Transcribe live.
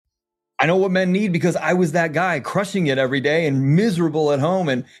I know what men need because I was that guy crushing it every day and miserable at home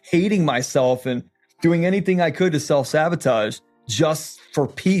and hating myself and doing anything I could to self-sabotage just for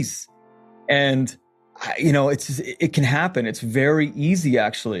peace. And it can happen. It's very easy,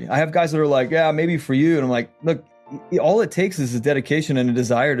 actually. I have guys that are like, yeah, maybe for you. And I'm like, look, all it takes is a dedication and a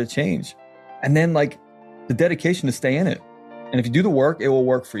desire to change. And then like the dedication to stay in it. And if you do the work, it will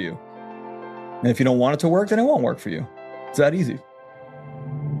work for you. And if you don't want it to work, then it won't work for you. It's that easy.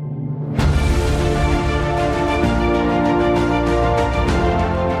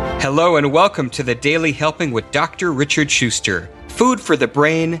 Hello and welcome to the Daily Helping with Dr. Richard Schuster. Food for the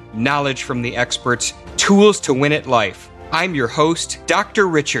brain, knowledge from the experts, tools to win at life. I'm your host, Dr.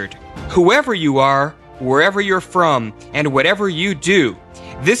 Richard. Whoever you are, wherever you're from, and whatever you do,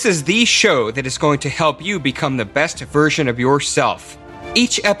 this is the show that is going to help you become the best version of yourself.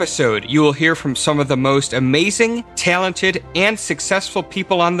 Each episode, you will hear from some of the most amazing, talented, and successful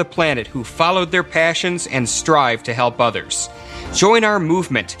people on the planet who followed their passions and strive to help others. Join our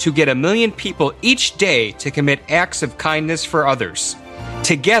movement to get 1 million people each day to commit acts of kindness for others.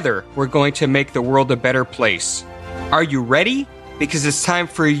 Together, we're going to make the world a better place. Are you ready? Because it's time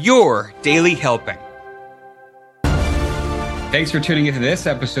for your Daily Helping. Thanks for tuning into this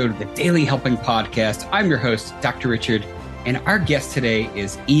episode of the Daily Helping Podcast. I'm your host, Dr. Richard, and our guest today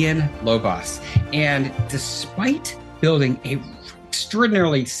is Ian Lobas. And despite building an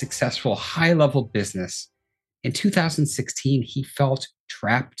extraordinarily successful high-level business, in 2016, he felt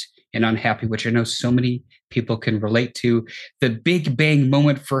trapped and unhappy, which I know so many people can relate to. The big bang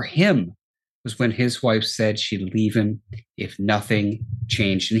moment for him was when his wife said she'd leave him if nothing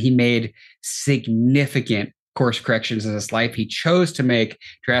changed. And he made significant course corrections in his life. He chose to make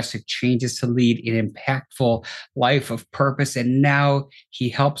drastic changes to lead an impactful life of purpose. And now he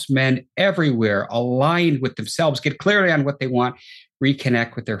helps men everywhere align with themselves, get clarity on what they want,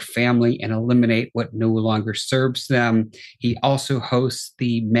 reconnect with their family, and eliminate what no longer serves them. He also hosts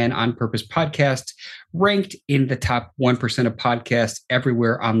the Men on Purpose podcast, ranked in the top 1% of podcasts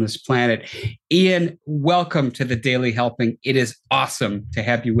everywhere on this planet. Ian, welcome to the Daily Helping. It is awesome to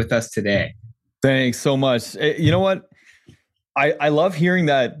have you with us today. Thanks so much. You know what? I love hearing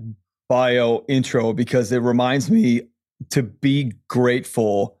that bio intro because it reminds me to be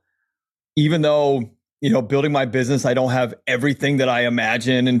grateful, even though building my business, I don't have everything that I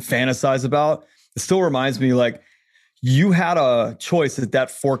imagine and fantasize about. It still reminds me like you had a choice at that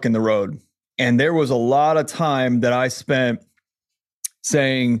fork in the road. And there was a lot of time that I spent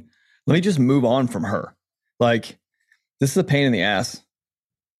saying, let me just move on from her. Like, this is a pain in the ass.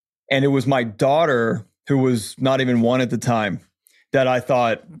 And it was my daughter, who was not even one at the time, that I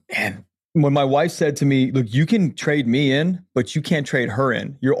thought, man, when my wife said to me, look, you can trade me in, but you can't trade her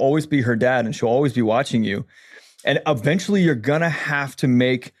in. You'll always be her dad and she'll always be watching you. And eventually you're going to have to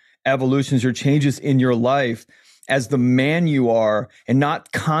make evolutions or changes in your life as the man you are and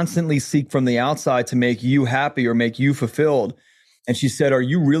not constantly seek from the outside to make you happy or make you fulfilled. And she said, are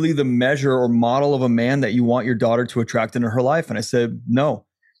you really the measure or model of a man that you want your daughter to attract into her life? And I said, no.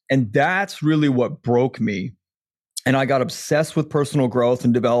 And that's really what broke me. And I got obsessed with personal growth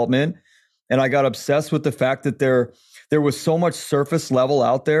and development. And I got obsessed with the fact that there was so much surface level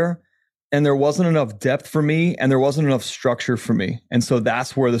out there and there wasn't enough depth for me and there wasn't enough structure for me. And so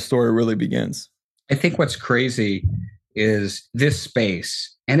that's where the story really begins. I think what's crazy is this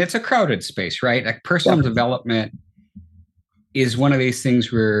space, and it's a crowded space, right? Like personal development is one of these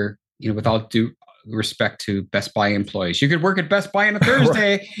things where, with all due respect to Best Buy employees, you could work at Best Buy on a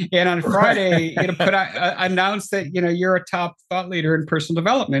Thursday and on Friday, announce that, you're a top thought leader in personal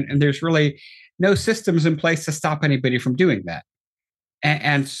development. And there's really no systems in place to stop anybody from doing that.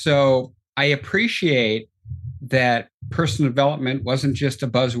 And so I appreciate that personal development wasn't just a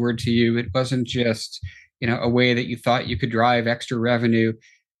buzzword to you. It wasn't just, a way that you thought you could drive extra revenue.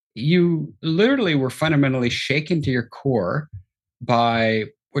 You literally were fundamentally shaken to your core by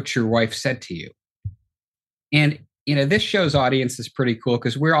what your wife said to you. And, this show's audience is pretty cool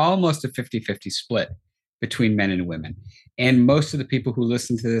because we're almost a 50-50 split between men and women. And most of the people who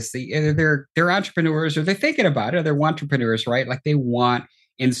listen to this, they're entrepreneurs or they're thinking about it, or they're entrepreneurs, right? Like they want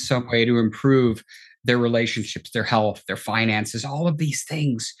in some way to improve their relationships, their health, their finances, all of these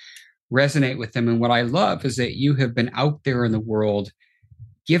things resonate with them. And what I love is that you have been out there in the world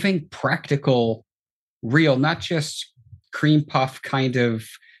giving practical, real, not just cream puff kind of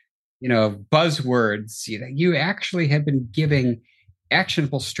buzzwords. You actually have been giving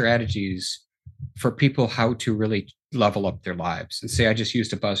actionable strategies for people how to really level up their lives. And say, I just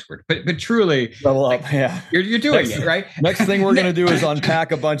used a buzzword, but truly, level up. Yeah. You're doing it, right? Next thing we're going to do is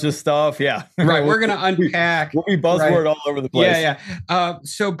unpack a bunch of stuff. Yeah. Right. We're going to unpack. We'll be buzzword all over the place. Yeah.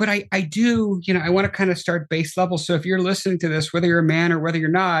 But I do, I want to kind of start base level. So if you're listening to this, whether you're a man or whether you're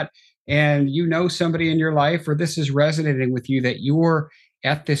not, and you know somebody in your life, or this is resonating with you, that you're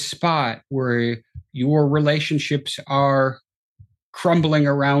at this spot where your relationships are crumbling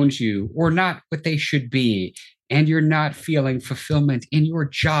around you or not what they should be, and you're not feeling fulfillment in your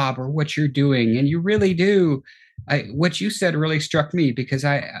job or what you're doing, and you really do. What you said really struck me, because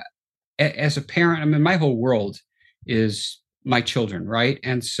as a parent, I mean, my whole world is my children, right?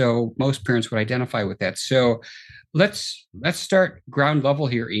 And so most parents would identify with that. So let's start ground level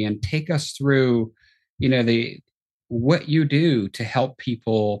here, Ian. Take us through, what you do to help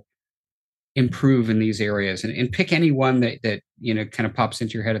people improve in these areas, and pick any one that kind of pops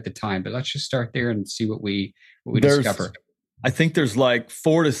into your head at the time. But let's just start there and see what we discover. I think there's like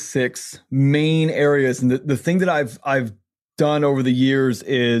 4 to 6 main areas, and the thing that I've done over the years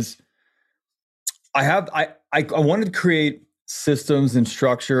is I wanted to create systems and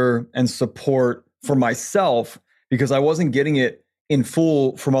structure and support for myself, because I wasn't getting it in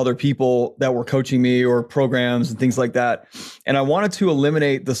full from other people that were coaching me or programs and things like that. And I wanted to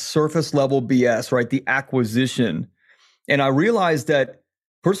eliminate the surface level BS, right? The acquisition. And I realized that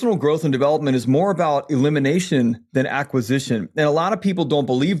personal growth and development is more about elimination than acquisition. And a lot of people don't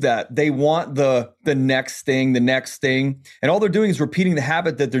believe that. They want the next thing. And all they're doing is repeating the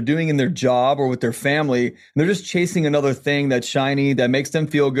habit that they're doing in their job or with their family. And they're just chasing another thing that's shiny, that makes them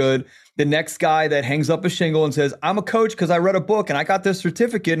feel good. The next guy that hangs up a shingle and says, I'm a coach because I read a book and I got this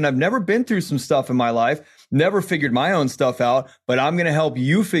certificate and I've never been through some stuff in my life, never figured my own stuff out, but I'm going to help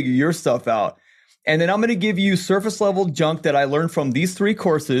you figure your stuff out. And then I'm going to give you surface level junk that I learned from these 3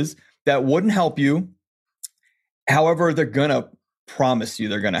 courses that wouldn't help you. However, they're going to promise you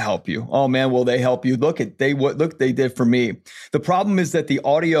they're going to help you. Oh man, will they help you? Look, they did for me. The problem is that the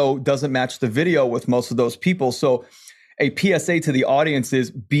audio doesn't match the video with most of those people. So a PSA to the audience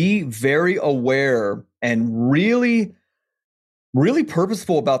is be very aware and really, really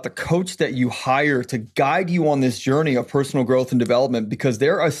purposeful about the coach that you hire to guide you on this journey of personal growth and development, because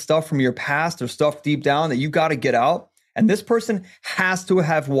there is stuff from your past or stuff deep down that you got to get out. And this person has to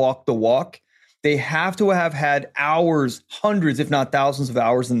have walked the walk. They have to have had hours, hundreds, if not thousands of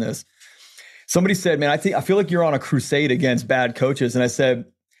hours in this. Somebody said, man, I feel like you're on a crusade against bad coaches. And I said,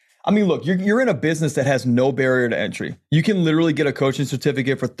 I mean, look, you're in a business that has no barrier to entry. You can literally get a coaching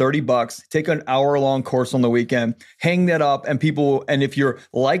certificate for $30, take an hour-long course on the weekend, hang that up, and if you're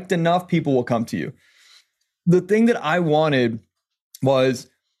liked enough, people will come to you. The thing that I wanted was,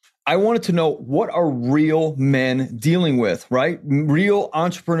 I wanted to know, what are real men dealing with, right? Real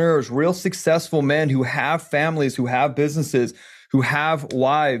entrepreneurs, real successful men who have families, who have businesses, who have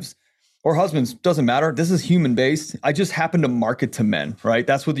wives or husbands, doesn't matter. This is human based. I just happen to market to men, right?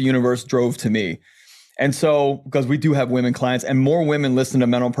 That's what the universe drove to me. And so, because we do have women clients, and more women listen to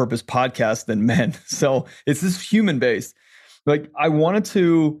Men on Purpose podcasts than men. So it's this human based. Like, I wanted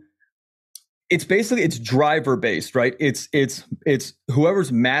to, it's driver based, right? It's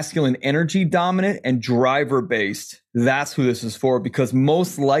whoever's masculine energy dominant and driver based. That's who this is for, because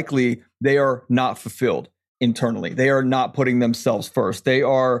most likely they are not fulfilled internally. They are not putting themselves first. They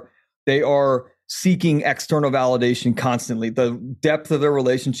are seeking external validation constantly. The depth of their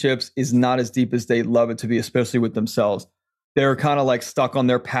relationships is not as deep as they'd love it to be, especially with themselves. They're kind of like stuck on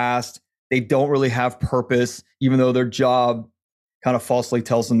their past. They don't really have purpose, even though their job kind of falsely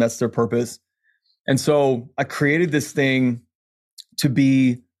tells them that's their purpose. And so I created this thing to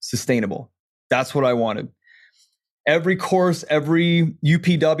be sustainable. That's what I wanted. Every course, every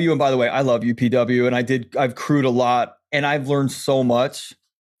UPW, and by the way, I love UPW, and I've crewed a lot, and I've learned so much.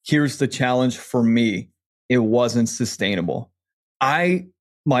 Here's the challenge for me. It wasn't sustainable. My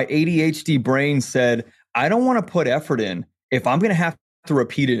ADHD brain said, I don't want to put effort in if I'm going to have to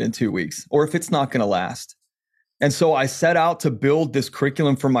repeat it in 2 weeks, or if it's not going to last. And so I set out to build this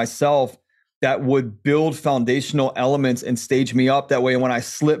curriculum for myself that would build foundational elements and stage me up. That way, when I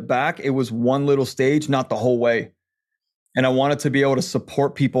slip back, it was one little stage, not the whole way. And I wanted to be able to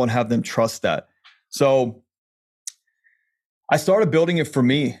support people and have them trust that. So I started building it for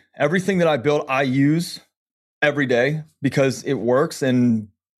me. Everything that I built, I use every day because it works. And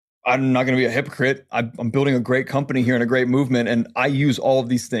I'm not going to be a hypocrite. I'm building a great company here and a great movement. And I use all of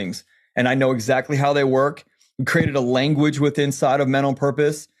these things. And I know exactly how they work. We created a language within inside of Men on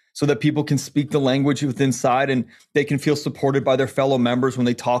Purpose so that people can speak the language within inside and they can feel supported by their fellow members when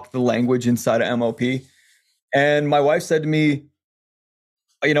they talk the language inside of MOP. And my wife said to me,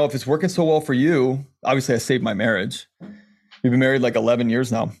 if it's working so well for you, obviously I saved my marriage. We've been married like 11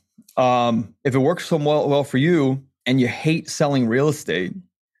 years now. If it works so well for you and you hate selling real estate,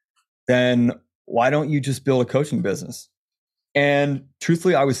 then why don't you just build a coaching business? And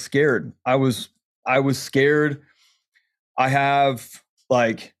truthfully, I was scared. I was scared. I have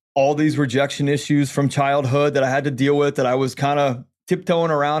like all these rejection issues from childhood that I had to deal with that I was kind of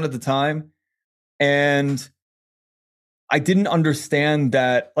tiptoeing around at the time. And I didn't understand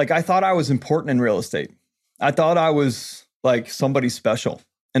that, like, I thought I was important in real estate. I thought I was like somebody special.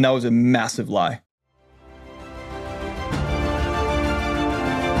 And that was a massive lie.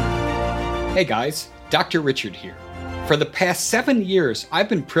 Hey guys, Dr. Richard here. For the past 7 years, I've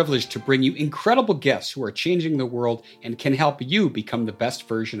been privileged to bring you incredible guests who are changing the world and can help you become the best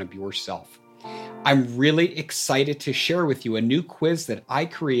version of yourself. I'm really excited to share with you a new quiz that I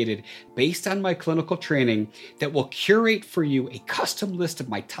created based on my clinical training that will curate for you a custom list of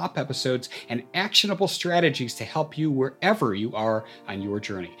my top episodes and actionable strategies to help you wherever you are on your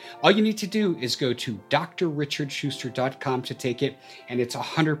journey. All you need to do is go to drrichardschuster.com to take it, and it's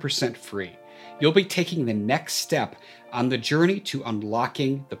 100% free. You'll be taking the next step on the journey to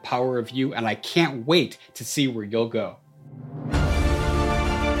unlocking the power of you, and I can't wait to see where you'll go.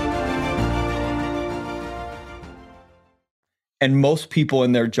 And most people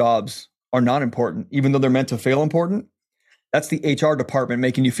in their jobs are not important, even though they're meant to feel important. That's the HR department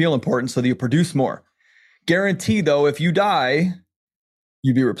making you feel important so that you produce more. Guarantee, though, if you die,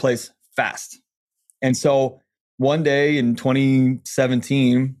 you'd be replaced fast. And so one day in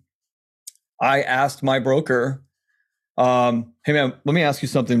 2017, I asked my broker, hey man, let me ask you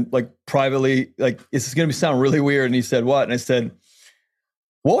something, like privately, like, is this going to sound really weird? And he said, what? And I said,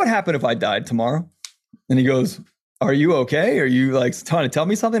 what would happen if I died tomorrow? And he goes, are you okay? Are you like trying to tell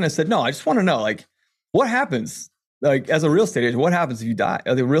me something? I said, no, I just want to know, like, what happens? Like, as a real estate agent, what happens if you die?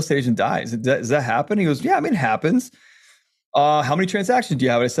 The real estate agent dies. Does that happen? He goes, yeah, I mean, it happens. How many transactions do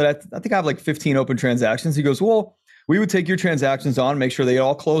you have? I said, I think I have like 15 open transactions. He goes, well, we would take your transactions on, make sure they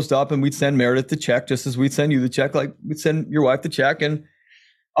all closed up, and we'd send Meredith the check just as we'd send you the check, like we'd send your wife the check. And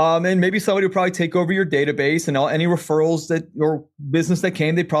maybe somebody would probably take over your database and any referrals that your business that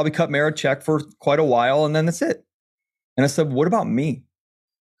came, they'd probably cut Meredith check for quite a while. And then that's it. And I said, what about me?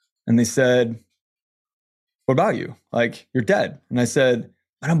 And they said, what about you? Like, you're dead. And I said,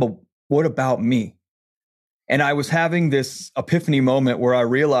 but what about me? And I was having this epiphany moment where I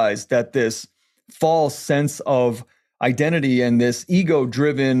realized that this false sense of identity and this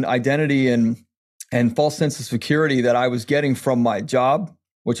ego-driven identity and false sense of security that I was getting from my job,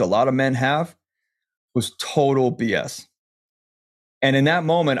 which a lot of men have, was total BS. And in that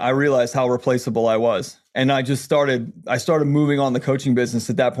moment, I realized how replaceable I was. And I started moving on the coaching business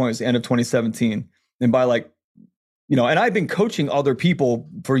at that point. It was the end of 2017. And by and I'd been coaching other people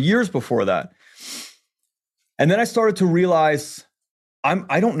for years before that. And then I started to realize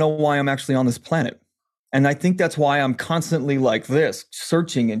I don't know why I'm actually on this planet. And I think that's why I'm constantly like this,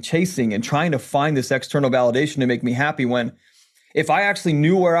 searching and chasing and trying to find this external validation to make me happy, when if I actually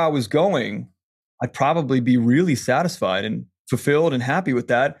knew where I was going, I'd probably be really satisfied and fulfilled and happy with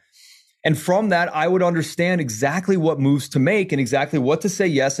that. And from that, I would understand exactly what moves to make and exactly what to say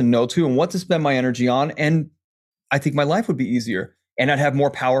yes and no to and what to spend my energy on. And I think my life would be easier, and I'd have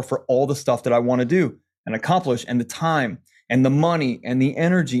more power for all the stuff that I want to do and accomplish, and the time and the money and the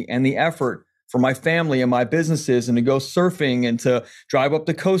energy and the effort for my family and my businesses, and to go surfing and to drive up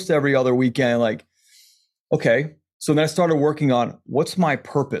the coast every other weekend. Like, okay. So then I started working on, what's my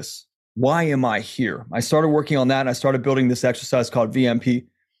purpose? Why am I here? I started working on that, and I started building this exercise called VMP,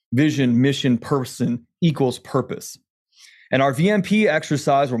 vision, mission, person equals purpose. And our VMP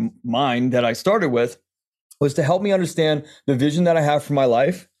exercise, or mine, that I started with, was to help me understand the vision that I have for my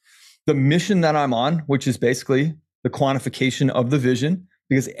life, the mission that I'm on, which is basically the quantification of the vision,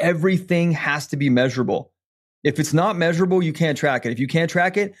 because everything has to be measurable. If it's not measurable, you can't track it. If you can't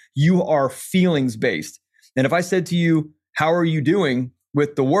track it, you are feelings based. And if I said to you, how are you doing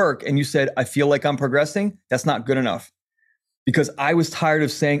with the work? And you said, I feel like I'm progressing, that's not good enough. Because I was tired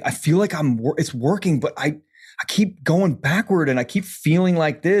of saying, I feel like it's working, but I keep going backward and I keep feeling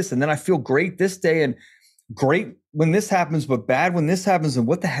like this. And then I feel great this day and great when this happens, but bad when this happens. And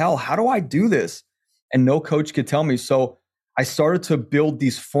what the hell, how do I do this? And no coach could tell me. So I started to build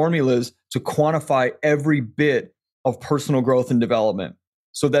these formulas to quantify every bit of personal growth and development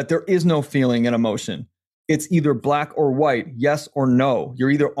so that there is no feeling and emotion. It's either black or white, yes or no.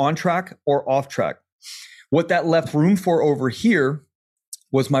 You're either on track or off track. What that left room for over here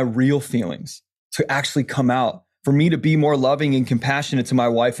was my real feelings to actually come out, for me to be more loving and compassionate to my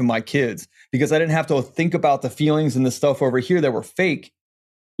wife and my kids, because I didn't have to think about the feelings and the stuff over here that were fake.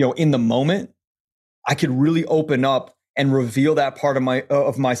 in the moment, I could really open up and reveal that part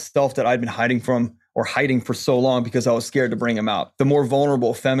of myself that I'd been hiding for so long because I was scared to bring him out. The more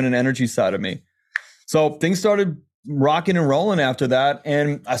vulnerable, feminine energy side of me. So things started rocking and rolling after that.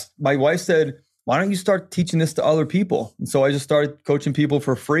 And my wife said, why don't you start teaching this to other people? And so I just started coaching people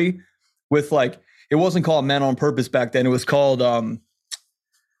for free with it wasn't called Men on Purpose back then. It was called, I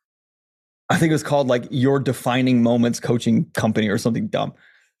think it was called Your Defining Moments Coaching Company or something dumb.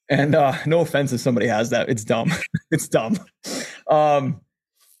 And no offense if somebody has that. It's dumb. It's dumb. And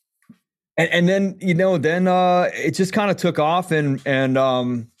then, it just kind of took off and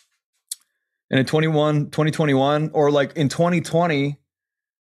in 2021 or in 2020,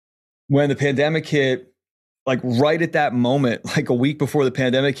 when the pandemic hit, right at that moment, a week before the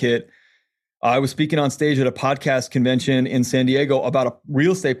pandemic hit, I was speaking on stage at a podcast convention in San Diego about a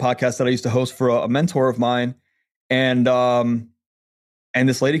real estate podcast that I used to host for a mentor of mine. And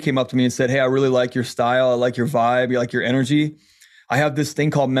this lady came up to me and said, hey, I really like your style. I like your vibe. I like your energy. I have this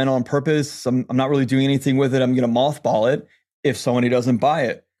thing called Men on Purpose. I'm not really doing anything with it. I'm going to mothball it if somebody doesn't buy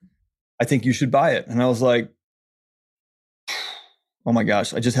it. I think you should buy it. And I was like, oh my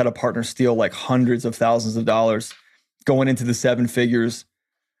gosh, I just had a partner steal hundreds of thousands of dollars going into the 7 figures.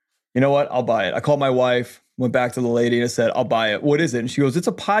 You know what? I'll buy it. I called my wife, went back to the lady and I said, I'll buy it. What is it? And she goes, it's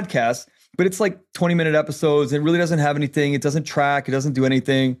a podcast, but it's 20-minute episodes. It really doesn't have anything. It doesn't track. It doesn't do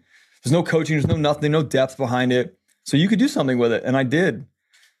anything. There's no coaching. There's no nothing, no depth behind it. So you could do something with it. And I did.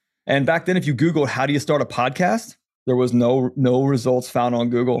 And back then, if you Googled, how do you start a podcast? There was no results found on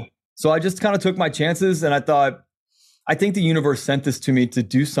Google. So I just kind of took my chances and I thought, I think the universe sent this to me to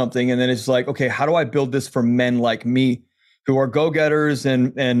do something. And then it's okay, how do I build this for men like me who are go-getters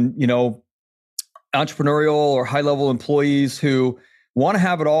and entrepreneurial or high-level employees who want to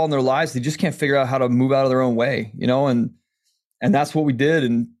have it all in their lives. They just can't figure out how to move out of their own way, and that's what we did.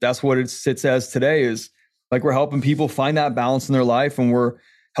 And that's what it sits as today is we're helping people find that balance in their life. And we're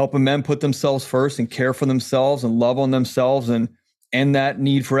helping men put themselves first and care for themselves and love on themselves and end that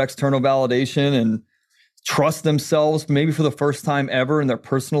need for external validation and trust themselves maybe for the first time ever in their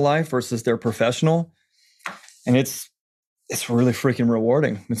personal life versus their professional. And it's really freaking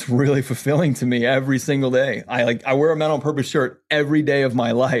rewarding. It's really fulfilling to me every single day. I wear a Men on Purpose shirt every day of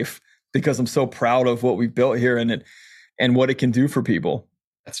my life because I'm so proud of what we've built here and what it can do for people.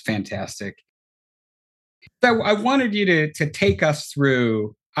 That's fantastic. So I wanted you to take us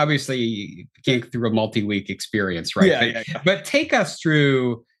through, obviously you can't go through a multi-week experience, right? Yeah. But take us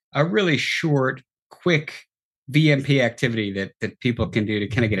through a really short, quick VMP activity that people can do to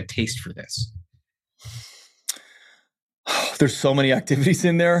kind of get a taste for this. There's so many activities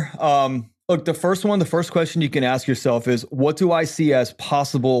in there. Look, the first question you can ask yourself is, what do I see as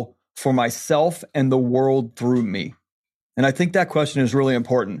possible for myself and the world through me? And I think that question is really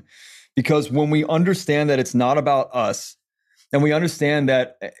important because when we understand that it's not about us, and we understand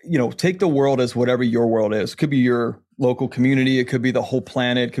that, take the world as whatever your world is. It could be your local community. It could be the whole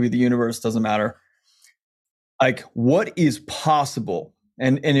planet. It could be the universe. Doesn't matter. What is possible?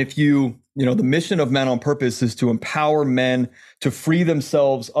 And if the mission of Men on Purpose is to empower men to free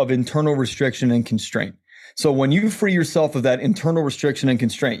themselves of internal restriction and constraint. So when you free yourself of that internal restriction and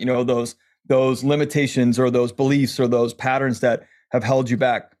constraint, those limitations or those beliefs or those patterns that have held you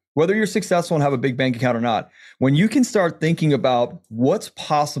back, whether you're successful and have a big bank account or not, when you can start thinking about what's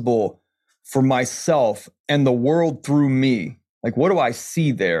possible for myself and the world through me, what do I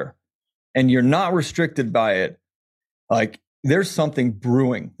see there? And you're not restricted by it, there's something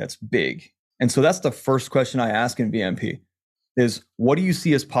brewing that's big. And so that's the first question I ask in VMP is, what do you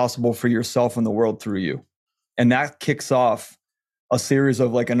see as possible for yourself and the world through you? And that kicks off a series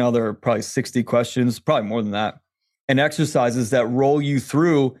of another probably 60 questions, probably more than that, and exercises that roll you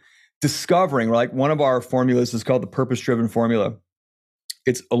through discovering, one of our formulas is called the purpose-driven formula.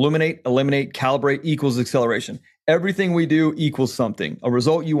 It's illuminate, eliminate, calibrate equals acceleration. Everything we do equals something, a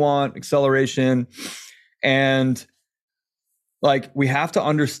result you want, acceleration. And we have to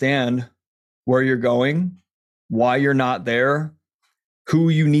understand where you're going, why you're not there, who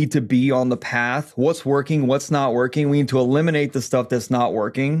you need to be on the path, what's working, what's not working. We need to eliminate the stuff that's not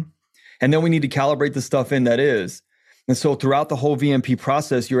working. And then we need to calibrate the stuff in that is. And so throughout the whole VMP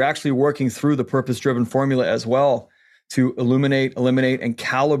process, you're actually working through the purpose-driven formula as well to illuminate, eliminate, and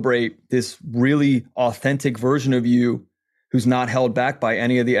calibrate this really authentic version of you who's not held back by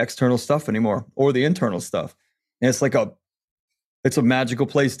any of the external stuff anymore or the internal stuff. And it's a magical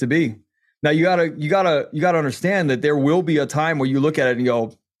place to be. Now you gotta understand that there will be a time where you look at it and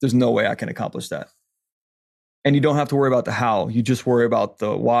go, there's no way I can accomplish that. And you don't have to worry about the how. You just worry about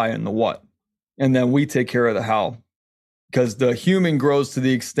the why and the what. And then we take care of the how. because the human grows to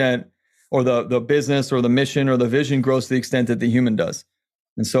the extent, or the business or the mission or the vision grows to the extent that the human does.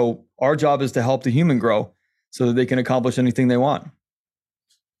 And so our job is to help the human grow so that they can accomplish anything they want.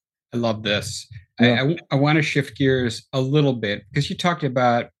 I love this. Yeah. I want to shift gears a little bit, because you talked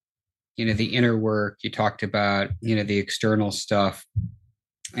about, the inner work, you talked about, the external stuff.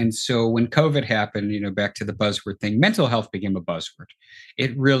 And so when COVID happened, back to the buzzword thing, mental health became a buzzword.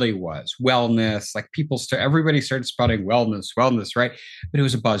 It really was. Wellness, like everybody started spouting wellness, right? But it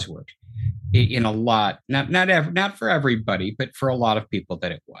was a buzzword in a lot, not for everybody, but for a lot of people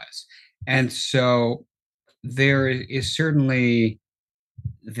that it was. And so there is certainly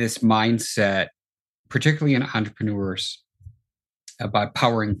this mindset, particularly in entrepreneurs, about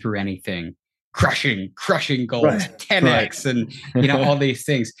powering through anything, crushing goals, right, 10x, right, and all these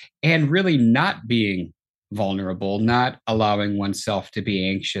things, and really not being vulnerable, not allowing oneself to be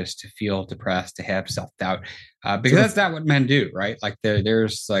anxious, to feel depressed, to have self-doubt, because that's not what men do, right? Like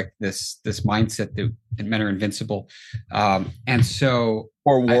there's like this mindset that men are invincible, and so,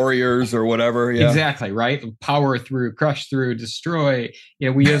 or warriors or whatever. Yeah, exactly, right. Power through, crush through, destroy.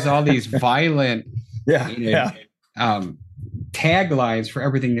 We use all these violent, taglines for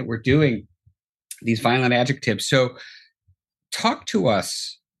everything that we're doing, these violent adjectives. So talk to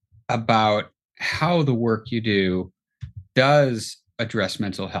us about how the work you do does address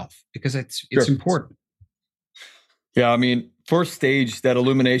mental health, because it's important. Yeah, I mean, first stage, that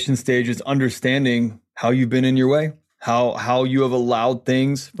illumination stage, is understanding how you've been in your way, how you have allowed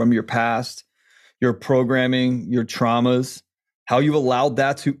things from your past, your programming, your traumas, how you've allowed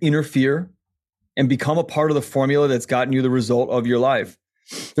that to interfere and become a part of the formula that's gotten you the result of your life.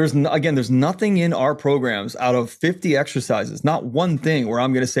 There's nothing in our programs out of 50 exercises, not one thing where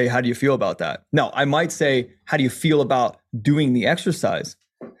I'm going to say, how do you feel about that? No, I might say, how do you feel about doing the exercise?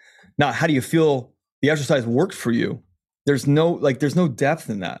 Not how do you feel the exercise worked for you? There's no depth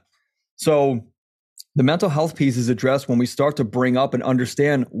in that. So the mental health piece is addressed when we start to bring up and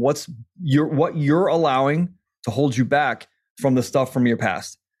understand what you're allowing to hold you back from the stuff from your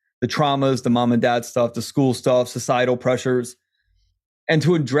past, the traumas, the mom and dad stuff, the school stuff, societal pressures, and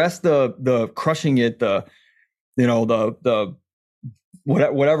to address the crushing it, the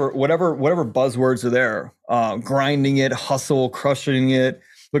whatever buzzwords are there, grinding it, hustle, crushing it.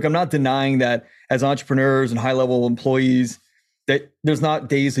 Look, I'm not denying that as entrepreneurs and high level employees, that there's not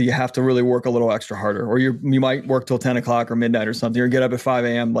days that you have to really work a little extra harder, or you might work till 10 o'clock or midnight or something, or get up at 5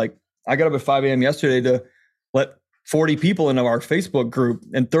 a.m. Like I got up at 5 a.m. yesterday to let 40 people into our Facebook group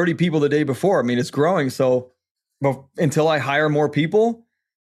and 30 people the day before. I mean, it's growing. So until I hire more people,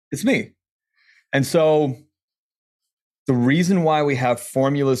 it's me. And so the reason why we have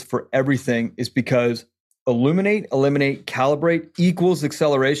formulas for everything is because illuminate, eliminate, calibrate equals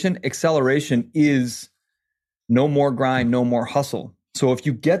acceleration. Acceleration is no more grind, no more hustle. So if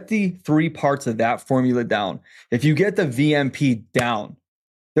you get the 3 parts of that formula down, if you get the VMP down,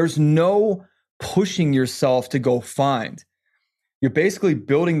 there's no pushing yourself to go find. You're basically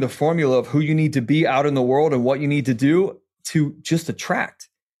building the formula of who you need to be out in the world and what you need to do to just attract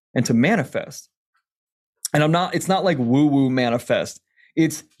and to manifest. And it's not like woo-woo manifest.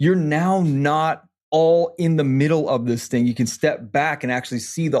 It's you're now not all in the middle of this thing. You can step back and actually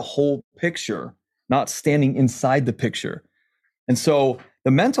see the whole picture, not standing inside the picture. And so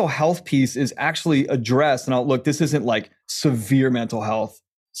the mental health piece is actually addressed. And look, this isn't like severe mental health,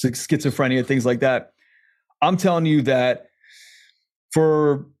 schizophrenia, things like that. I'm telling you that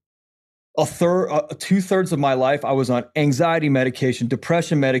for 2/3 of my life, I was on anxiety medication,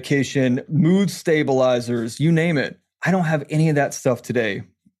 depression medication, mood stabilizers, you name it. I don't have any of that stuff today.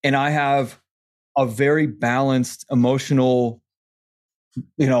 And I have a very balanced emotional,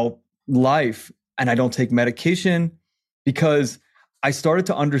 life. And I don't take medication because I started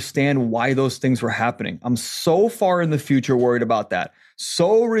to understand why those things were happening. I'm so far in the future worried about that.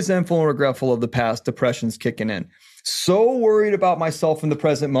 So resentful and regretful of the past, depression's kicking in. So worried about myself in the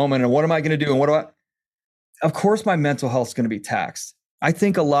present moment and what am I going to do? And of course, my mental health is going to be taxed. I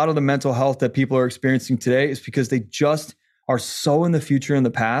think a lot of the mental health that people are experiencing today is because they just are so in the future and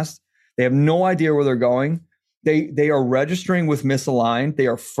the past. They have no idea where they're going. They are registering with misaligned. They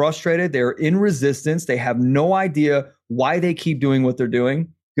are frustrated. They are in resistance. They have no idea why they keep doing what they're doing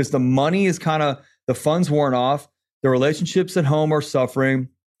because the money is the funds worn off. Their relationships at home are suffering.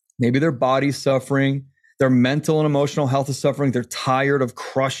 Maybe their body's suffering. Their mental and emotional health is suffering. They're tired of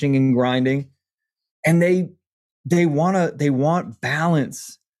crushing and grinding. And they want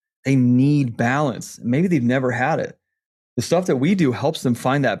balance. They need balance. Maybe they've never had it. The stuff that we do helps them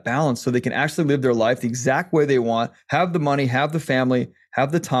find that balance so they can actually live their life the exact way they want, have the money, have the family,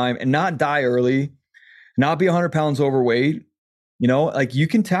 have the time, and not die early, not be 100 pounds overweight. You know, like you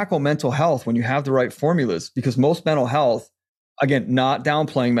can tackle mental health when you have the right formulas, because most mental health, again, not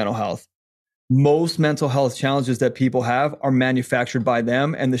downplaying mental health, most mental health challenges that people have are manufactured by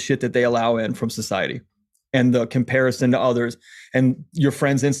them and the shit that they allow in from society and the comparison to others and your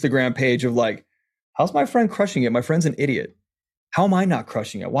friend's Instagram page of like, how's my friend crushing it? My friend's an idiot. How am I not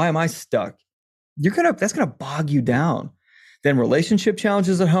crushing it? Why am I stuck? That's going to bog you down. Then relationship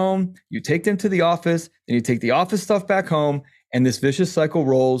challenges at home, you take them to the office, then you take the office stuff back home, and this vicious cycle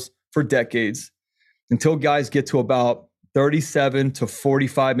rolls for decades until guys get to about 37 to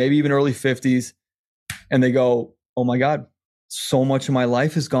 45, maybe even early 50s. And they go, oh my God, so much of my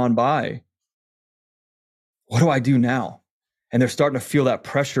life has gone by. What do I do now? And they're starting to feel that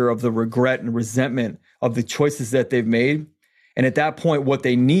pressure of the regret and resentment of the choices that they've made. And at that point, what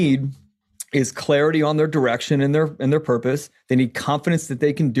they need is clarity on their direction and their purpose. They need confidence that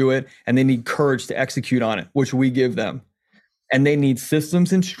they can do it, and they need courage to execute on it, which we give them. And they need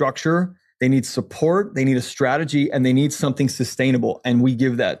systems and structure. They need support. They need a strategy, and they need something sustainable. And we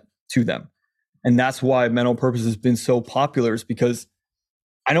give that to them. And that's why Mental Purpose has been so popular, is because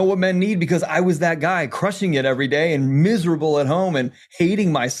I know what men need, because I was that guy crushing it every day and miserable at home and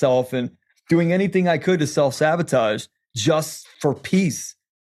hating myself and doing anything I could to self-sabotage just for peace.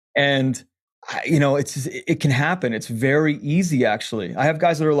 And it can happen. It's very easy, actually. I have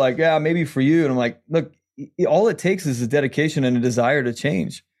guys that are like, yeah, maybe for you. And I'm like, look, all it takes is a dedication and a desire to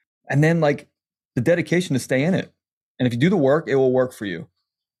change. And then like the dedication to stay in it. And if you do the work, it will work for you.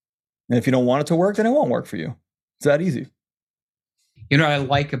 And if you don't want it to work, then it won't work for you. It's that easy. You know what I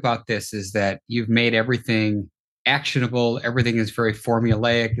like about this is that you've made everything actionable. Everything is very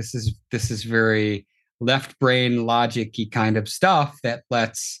formulaic. This is very left brain logic-y kind of stuff that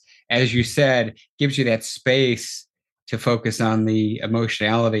lets, as you said, gives you that space to focus on the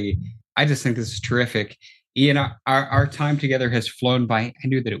emotionality. I just think this is terrific. Ian, our time together has flown by. I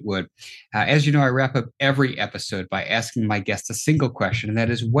knew that it would. As you know, I wrap up every episode by asking my guests a single question, and that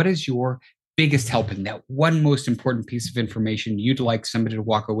is, what is your biggest help in that one most important piece of information you'd like somebody to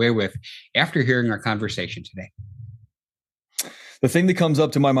walk away with after hearing our conversation today? The thing that comes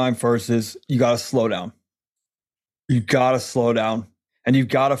up to my mind first is you got to slow down. You got to slow down, and you've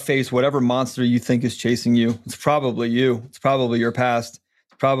got to face whatever monster you think is chasing you. It's probably you. It's probably your past.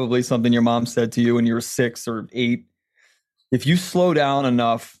 It's probably something your mom said to you when you were 6 or 8. If you slow down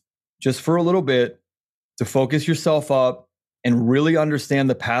enough just for a little bit to focus yourself up and really understand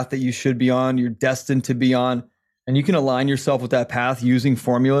the path that you should be on, you're destined to be on, and you can align yourself with that path using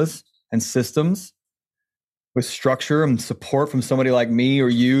formulas and systems with structure and support from somebody like me or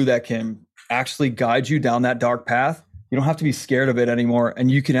you that can actually guide you down that dark path. You don't have to be scared of it anymore, and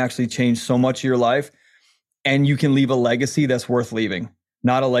you can actually change so much of your life, and you can leave a legacy that's worth leaving,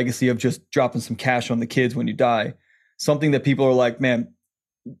 not a legacy of just dropping some cash on the kids when you die. Something that people are like, man,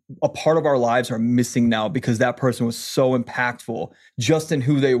 a part of our lives are missing now because that person was so impactful just in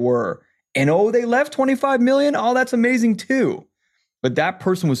who they were. And they left 25 million. Oh, that's amazing too. But that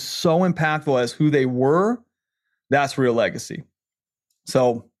person was so impactful as who they were. That's real legacy.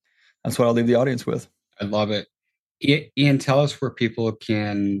 So that's what I'll leave the audience with. I love it. Ian, tell us where people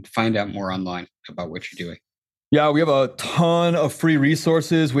can find out more online about what you're doing. Yeah, we have a ton of free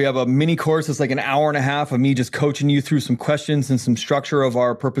resources. We have a mini course that's like an hour and a half of me just coaching you through some questions and some structure of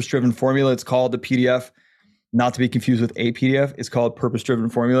our purpose-driven formula. It's called the PDF, not to be confused with a PDF. It's called Purpose-Driven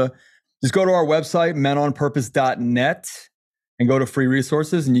Formula. Just go to our website, menonpurpose.net, and go to free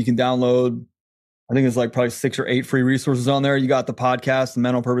resources, and you can download, I think it's like probably 6 or 8 free resources on there. You got the podcast, the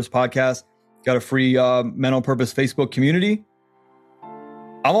Men on Purpose podcast. Got a free Men on Purpose Facebook community.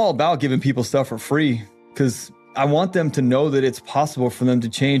 I'm all about giving people stuff for free because I want them to know that it's possible for them to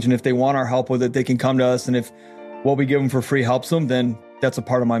change. And if they want our help with it, they can come to us. And if what we give them for free helps them, then that's a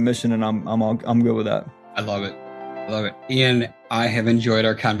part of my mission. And I'm good with that. I love it. I love it. Ian, I have enjoyed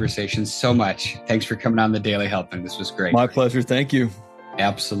our conversation so much. Thanks for coming on the Daily Helping. This was great. My pleasure. Thank you.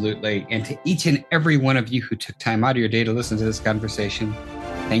 Absolutely. And to each and every one of you who took time out of your day to listen to this conversation,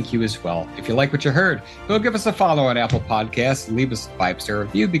 thank you as well. If you like what you heard, go give us a follow on Apple Podcasts and leave us a 5-star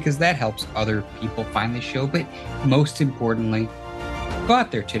review, because that helps other people find the show. But most importantly, go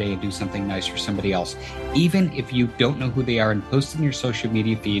out there today and do something nice for somebody else. Even if you don't know who they are, and post in your social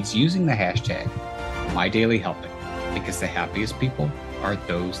media feeds using the hashtag MyDailyHelping, because the happiest people are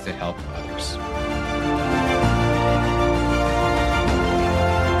those that help others.